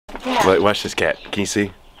cat. Wait, watch this cat. Can you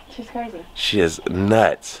see? She's crazy. She is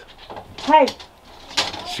nuts. Hey.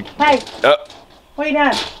 Hey. Oh. What are you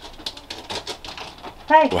doing?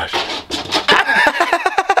 Hey. Watch.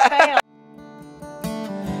 Fail.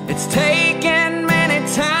 It's taken many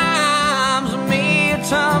times with me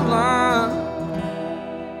tumbling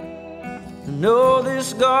to know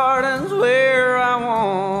this garden's where I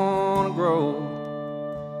want to grow.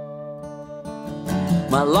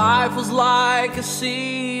 My life was like a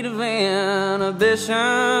seed of inhibition,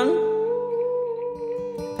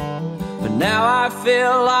 but now I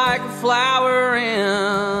feel like a flower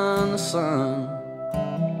in the sun.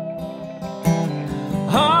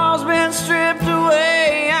 All's been stripped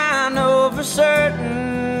away, I know for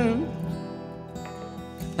certain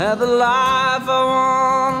that the life I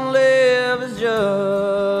want to live has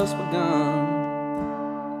just begun.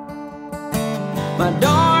 My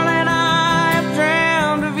darling, I have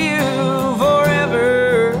dreamed of you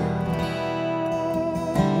forever.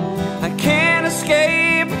 I can't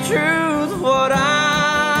escape the truth of what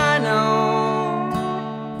I know.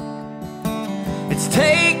 It's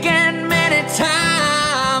taken many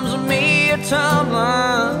times with me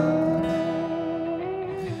tumbling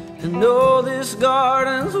to know this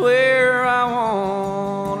garden's where I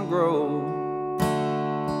want to grow.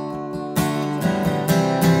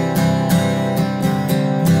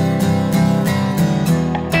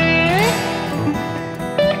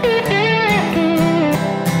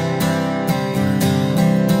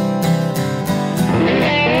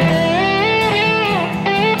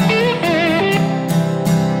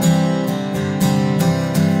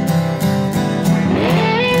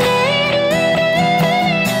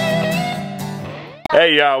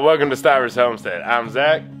 Hey y'all, welcome to Stivers Homestead. I'm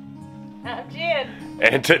Zach. I'm Jen.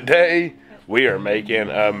 And today we are making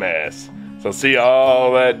a mess. So see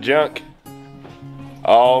all that junk,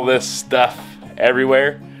 all this stuff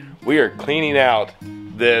everywhere. We are cleaning out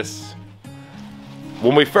this.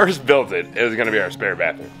 When we first built it, it was gonna be our spare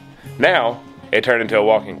bathroom. Now, it turned into a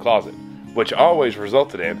walk-in closet, which always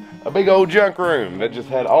resulted in a big old junk room that just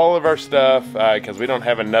had all of our stuff, because we don't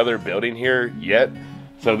have another building here yet.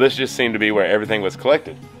 So this just seemed to be where everything was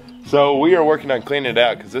collected. So we are working on cleaning it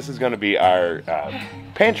out because this is going to be our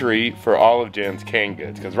pantry for all of Jen's canned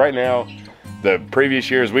goods. Because right now, the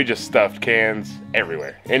previous years, we just stuffed cans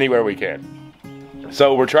everywhere, anywhere we can.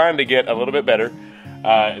 So we're trying to get a little bit better.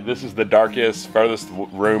 This is the darkest, furthest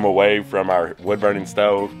room away from our wood-burning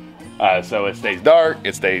stove. So it stays dark,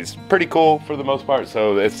 it stays pretty cool for the most part.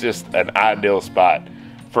 So it's just an ideal spot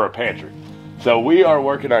for a pantry. So we are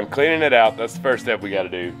working on cleaning it out. That's the first step we got to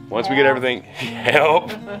do. Once we get everything,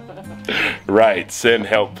 help. Right, send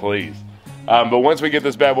help, please. But once we get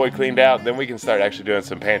this bad boy cleaned out, then we can start actually doing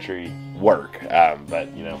some pantry work.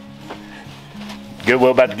 But you know,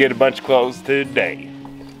 Goodwill about to get a bunch of clothes today.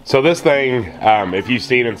 So this thing, if you've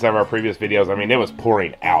seen in some of our previous videos, I mean, it was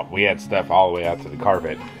pouring out. We had stuff all the way out to the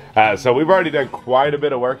carpet. So we've already done quite a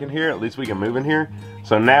bit of work in here. At least we can move in here.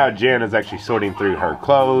 So now Jen is actually sorting through her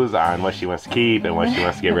clothes on what she wants to keep and what she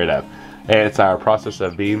wants to get rid of. And it's our process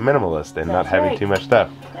of being minimalist and not having too much stuff.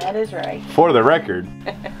 That is right. For the record,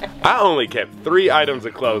 I only kept 3 items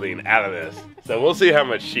of clothing out of this. So we'll see how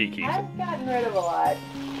much she keeps. I've gotten rid of a lot.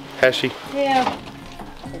 Has she? Yeah.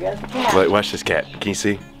 There goes the cat. Wait, watch this cat. Can you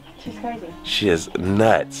see? She's crazy. She is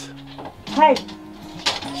nuts. Hey.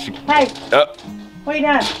 Hey. Oh. What are you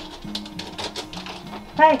doing?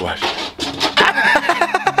 Hey. Watch.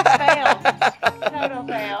 Fail. Total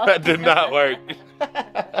fail. That did not work.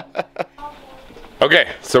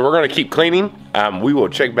 Okay, so we're gonna keep cleaning. We will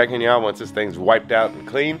check back in y'all once this thing's wiped out and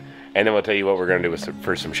clean, and then we'll tell you what we're gonna do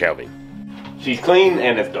for some shelving. She's clean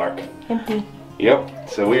and it's dark. Empty. Yep,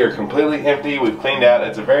 so we are completely empty. We've cleaned out.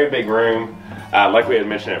 It's a very big room. Like we had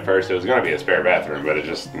mentioned at first, it was gonna be a spare bathroom, but it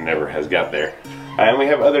just never has got there. And we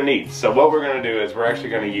have other needs. So what we're gonna do is we're actually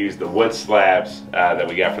gonna use the wood slabs that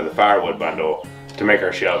we got for the firewood bundle to make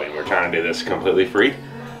our shelving. We're trying to do this completely free.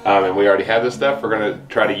 And we already have this stuff. We're gonna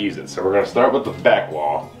try to use it. So we're gonna start with the back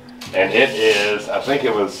wall. And it is, I think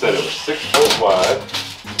it was 6 foot wide.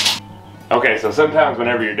 Okay, so sometimes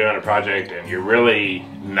whenever you're doing a project and you're really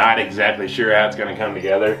not exactly sure how it's gonna come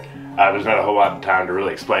together, there's not a whole lot of time to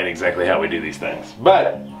really explain exactly how we do these things.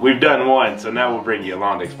 But we've done one, so now we'll bring you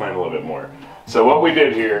along to explain a little bit more. So what we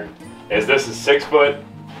did here is this is 6 foot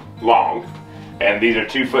long, and these are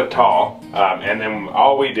 2 foot tall. And then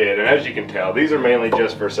all we did, and as you can tell, these are mainly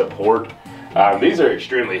just for support. These are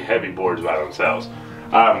extremely heavy boards by themselves.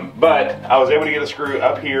 But I was able to get a screw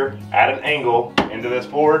up here at an angle into this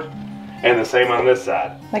board, and the same on this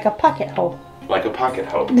side. Like a pocket hole. Like a pocket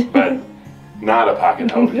hole, but not a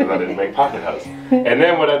pocket hose because I didn't make pocket hose. And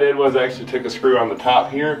then what I did was I actually took a screw on the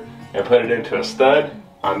top here and put it into a stud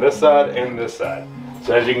on this side and this side.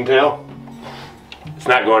 So as you can tell, it's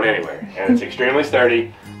not going anywhere and it's extremely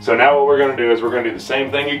sturdy. So now what we're going to do is we're going to do the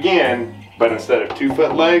same thing again, but instead of 2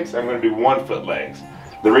 foot legs, I'm going to do 1 foot legs.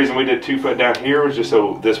 The reason we did 2 foot down here was just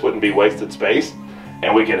so this wouldn't be wasted space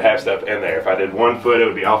and we could have stuff in there. If I did 1 foot, it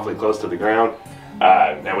would be awfully close to the ground,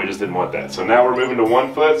 and we just didn't want that. So now we're moving to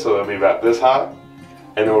 1 foot, so it'll be about this high,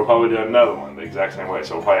 and then we'll probably do another one the exact same way.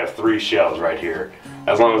 So we'll probably have 3 shelves right here,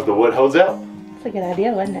 as long as the wood holds out. That's a good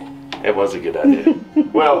idea, wasn't it? It was a good idea.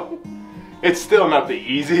 Well, it's still not the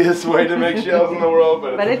easiest way to make shelves in the world,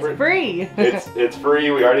 but it's free. It's free.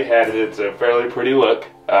 We already had it. It's a fairly pretty look.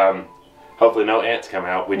 Hopefully no ants come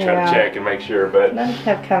out. We try to check and make sure, but none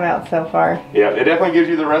have come out so far. Yeah, it definitely gives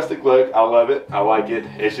you the rustic look. I love it. I like it.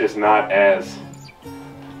 It's just not as,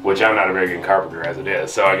 which I'm not a very good carpenter as it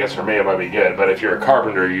is, so I guess for me it might be good. But if you're a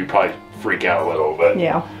carpenter, you probably freak out a little. But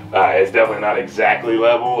yeah, it's definitely not exactly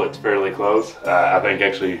level. It's fairly close. I think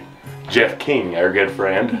actually Jeff King, our good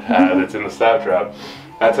friend, that's in the style trap,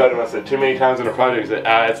 I told him, I said, too many times in a project, he said,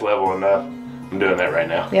 it's level enough. I'm doing that right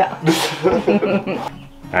now. Yeah.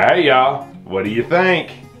 Alright, y'all. What do you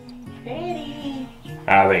think? Pretty.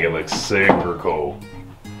 I think it looks super cool.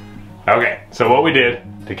 Okay, so what we did,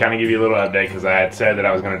 to kind of give you a little update, because I had said that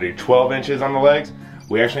I was going to do 12 inches on the legs,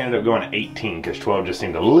 we actually ended up going 18, because 12 just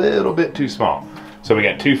seemed a little bit too small. So we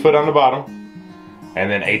got 2 foot on the bottom,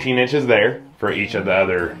 and then 18 inches there for each of the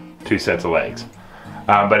other 2 sets of legs.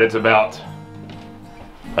 But it's about,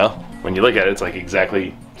 well, when you look at it, it's like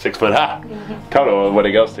exactly 6 foot high. Total of what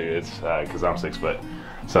it goes to, it's because I'm 6 foot.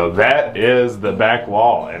 So that is the back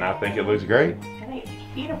wall, and I think it looks great. I think it's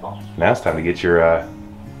beautiful. Now it's time to get your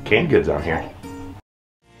canned goods on here.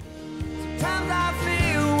 Sometimes I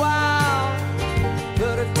feel wild,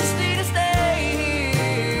 but I just need to stay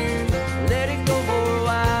here, let it go for a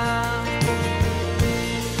while.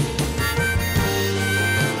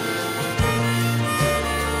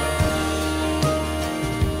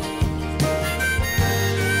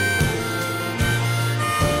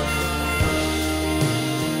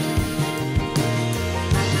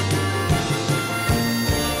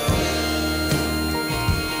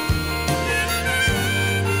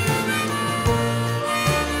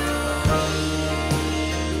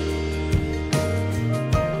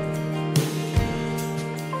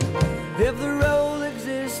 If the role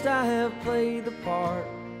exists, I have played the part.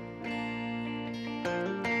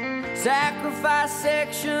 Sacrifice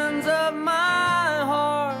sections of my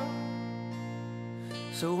heart.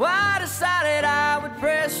 So I decided I would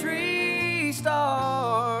press restart,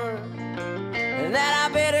 and that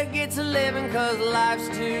I better get to living, cause life's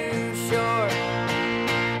too short.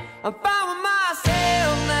 I'm fine with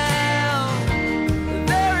myself now, the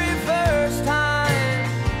very first time.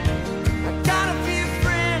 I got a few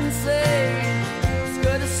friends say it's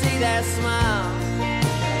good to see that smile.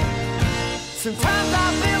 Sometimes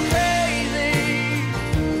I feel crazy,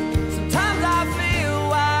 sometimes I feel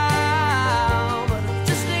wild, but I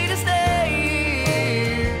just need to stay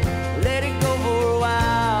here, let it go for a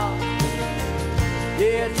while.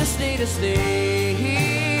 Yeah, I just need to stay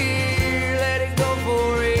here, let it go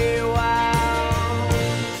for a while.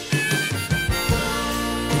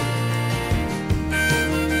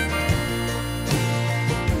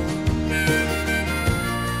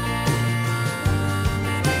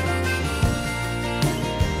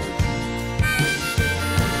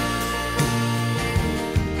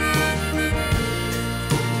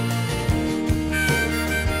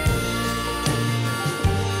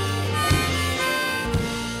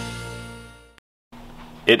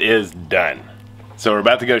 It is done. So we're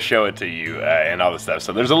about to go show it to you and all the stuff.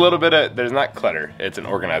 So there's a little bit of, there's not clutter. It's an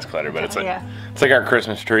organized clutter, but it's like, it's like our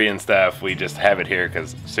Christmas tree and stuff. We just have it here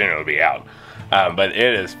because soon it'll be out. But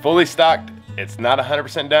it is fully stocked. It's not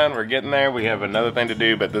 100% done. We're getting there. We have another thing to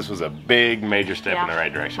do, but this was a big major step in the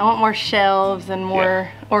right direction. I want more shelves and more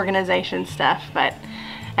organization stuff, but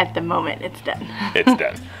at the moment it's done. It's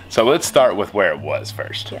done. So let's start with where it was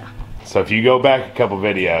first. Yeah. So if you go back a couple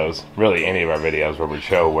videos, really any of our videos where we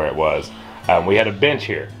show where it was, we had a bench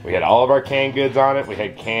here. We had all of our canned goods on it. We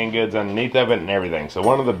had canned goods underneath of it and everything. So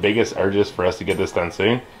one of the biggest urges for us to get this done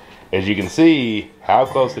soon is you can see how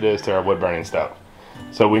close it is to our wood burning stove.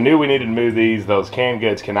 So we knew we needed to move these. Those canned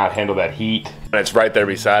goods cannot handle that heat. And it's right there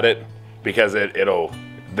beside it because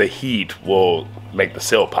the heat will make the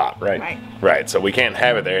sill pop, right? Right, so we can't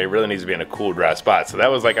have it there. It really needs to be in a cool, dry spot. So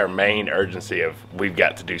that was like our main urgency of we've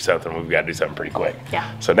got to do something. We've got to do something pretty quick.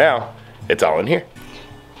 Yeah. So now it's all in here.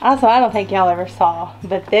 Also, I don't think y'all ever saw,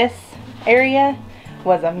 but this area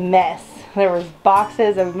was a mess There was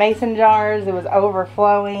boxes of mason jars. It was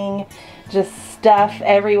overflowing, just stuff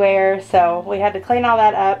everywhere. So we had to clean all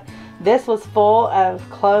that up. This was full of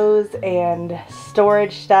clothes and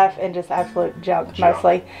storage stuff and just absolute junk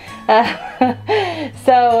mostly.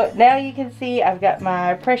 So now you can see I've got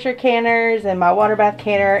my pressure canners and my water bath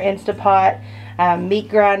canner, Instapot, meat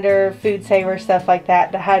grinder, food saver, stuff like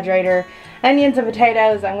that, dehydrator, onions and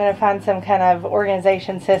potatoes. I'm going to find some kind of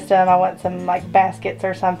organization system. I want some like baskets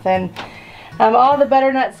or something. All the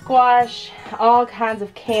butternut squash, all kinds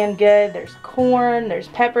of canned good. There's corn, there's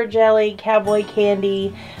pepper jelly, cowboy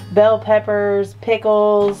candy, bell peppers,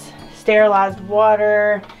 pickles, sterilized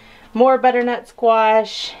water, more butternut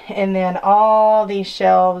squash, and then all these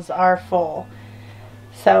shelves are full.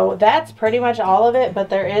 So that's pretty much all of it,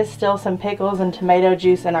 but there is still some pickles and tomato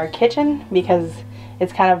juice in our kitchen because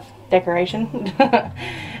it's kind of decoration.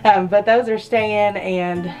 But those are staying,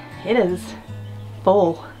 and it is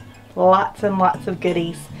full. Lots and lots of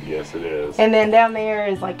goodies. Yes, it is. And then down there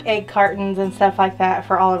is like egg cartons and stuff like that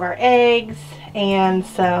for all of our eggs, and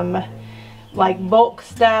some like bulk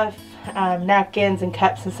stuff, napkins and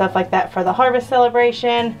cups and stuff like that for the harvest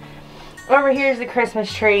celebration. Over here is the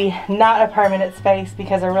Christmas tree, not a permanent space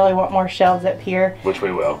because I really want more shelves up here. Which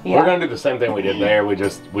we will. Yeah. We're gonna do the same thing we did there. We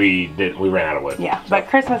ran out of wood. Yeah, but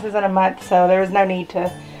Christmas is in a month, so there was no need to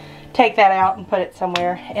take that out and put it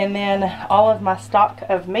somewhere. And then all of my stock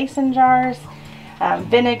of mason jars,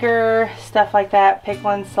 vinegar, stuff like that,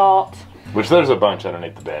 pickling salt. Which there's a bunch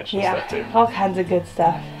underneath the bench and Yeah, stuff too. all kinds of good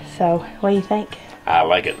stuff. So what do you think? I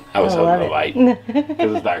like it. I was hoping the light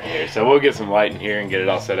because it's dark in here. So we'll get some light in here and get it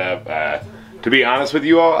all set up. To be honest with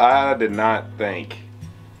you all, I did not think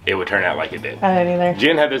it would turn out like it did. I didn't either.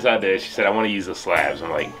 Jen had this idea. She said, I want to use the slabs.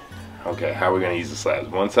 I'm like, okay, how are we going to use the slabs?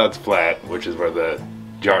 One side's flat, which is where the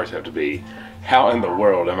jars have to be. How in the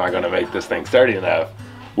world am I going to make this thing sturdy enough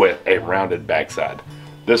with a rounded backside?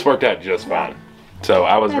 This worked out just fine. So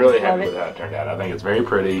I was really happy with how it turned out. I think it's very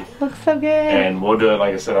pretty. Looks so good. And we'll do it,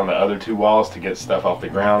 like I said, on the other two walls to get stuff off the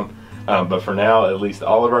ground. But for now, at least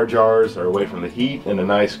all of our jars are away from the heat in a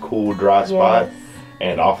nice, cool, dry spot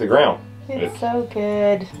and off the ground. It's so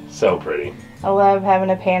good. So pretty. I love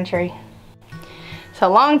having a pantry. So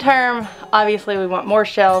long term, obviously we want more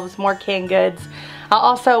shelves, more canned goods. I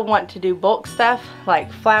also want to do bulk stuff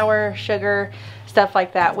like flour, sugar, stuff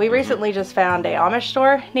like that. We recently just found a Amish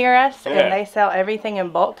store near us, and they sell everything in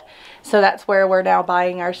bulk. So that's where we're now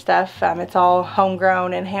buying our stuff. It's all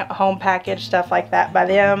homegrown and home packaged stuff like that by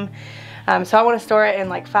them. So I want to store it in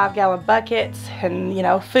like 5-gallon buckets and, you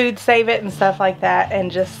know, food save it and stuff like that,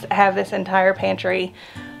 and just have this entire pantry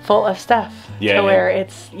full of stuff to where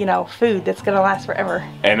it's, you know, food that's going to last forever.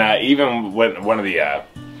 And even when one of the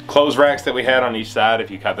clothes racks that we had on each side,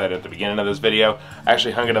 if you caught that at the beginning of this video, I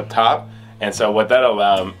actually hung it up top. And so what that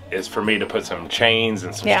allowed is for me to put some chains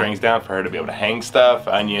and some strings down for her to be able to hang stuff,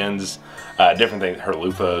 onions, different things, her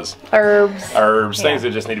loofahs, herbs, things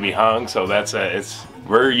that just need to be hung. So that's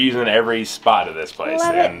we're using every spot of this place,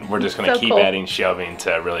 and we're just going to keep adding shelving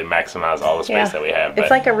to really maximize all the space that we have. It's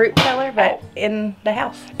like a root cellar, but in the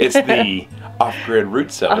house. It's the off-grid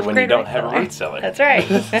root cellar when you don't have a root cellar. That's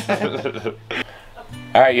right.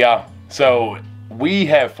 All right, y'all. So we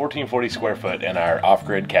have 1440 square foot in our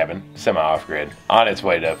off-grid cabin, semi-off-grid, on its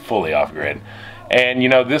way to fully off-grid. And you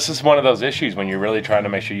know, this is one of those issues when you're really trying to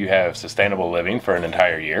make sure you have sustainable living for an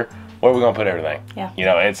entire year. Where are we gonna put everything? Yeah. You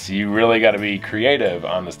know, you really got to be creative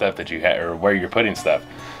on the stuff that you have or where you're putting stuff.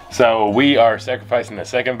 So we are sacrificing the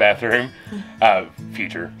second bathroom,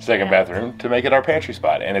 future second bathroom, to make it our pantry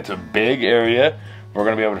spot. And it's a big area. We're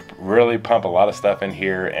going to be able to really pump a lot of stuff in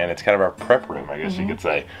here, and it's kind of our prep room, I guess you could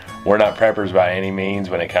say. We're not preppers by any means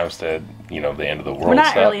when it comes to, you know, the end of the world stuff. We're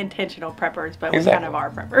not really intentional preppers, but we kind of are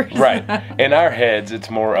preppers. Right. In our heads, it's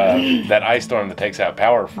more that ice storm that takes out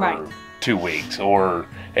power for 2 weeks, or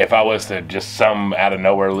if I was to just out of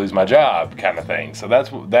nowhere lose my job kind of thing. So that's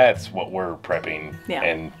what we're prepping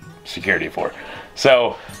and security for.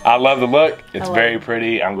 So I love the look. It's very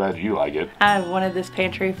pretty. I'm glad you like it. I've wanted this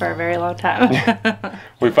pantry for a very long time. I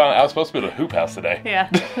was supposed to build a hoop house today. Yeah.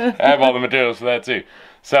 I have all the materials for that too.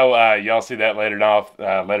 So y'all see that later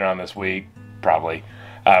on this week, probably.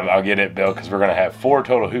 I'll get it built because we're going to have 4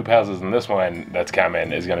 total hoop houses, and this one that's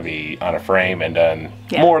coming is going to be on a frame and done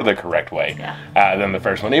more the correct way than the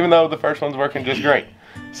first one, even though the first one's working just great.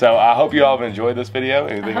 So I hope you all have enjoyed this video.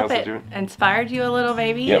 Anything else that you inspired you a little,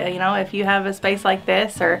 maybe? You know, if you have a space like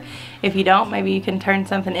this, or if you don't, maybe you can turn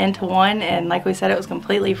something into one. And like we said, it was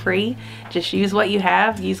completely free. Just use what you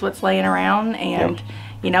have, use what's laying around, and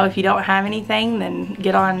you know, if you don't have anything, then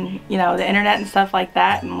get on, you know, the internet and stuff like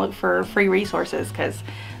that and look for free resources, because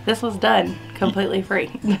this was done completely free.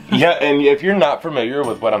 Yeah, and if you're not familiar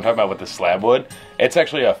with what I'm talking about with the slab wood, it's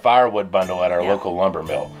actually a firewood bundle at our local lumber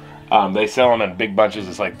mill. They sell them in big bunches.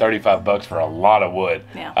 It's like 35 bucks for a lot of wood.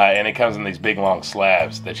 Yeah. And it comes in these big long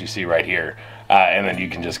slabs that you see right here. And then you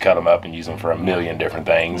can just cut them up and use them for a million different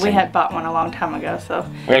things. We had bought one a long time ago, so.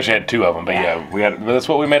 We actually had 2 of them, but that's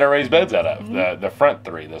what we made our raised beds out of. The front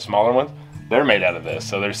 3, the smaller ones, they're made out of this.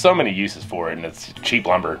 So there's so many uses for it, and it's cheap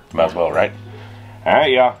lumber. Might as well, right? All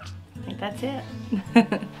right, y'all. I think that's it.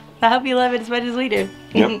 I hope you love it as much as we do.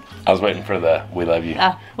 Yep. I was waiting for the "we love you."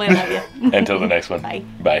 We love you. Until the next one. Bye.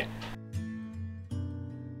 Bye.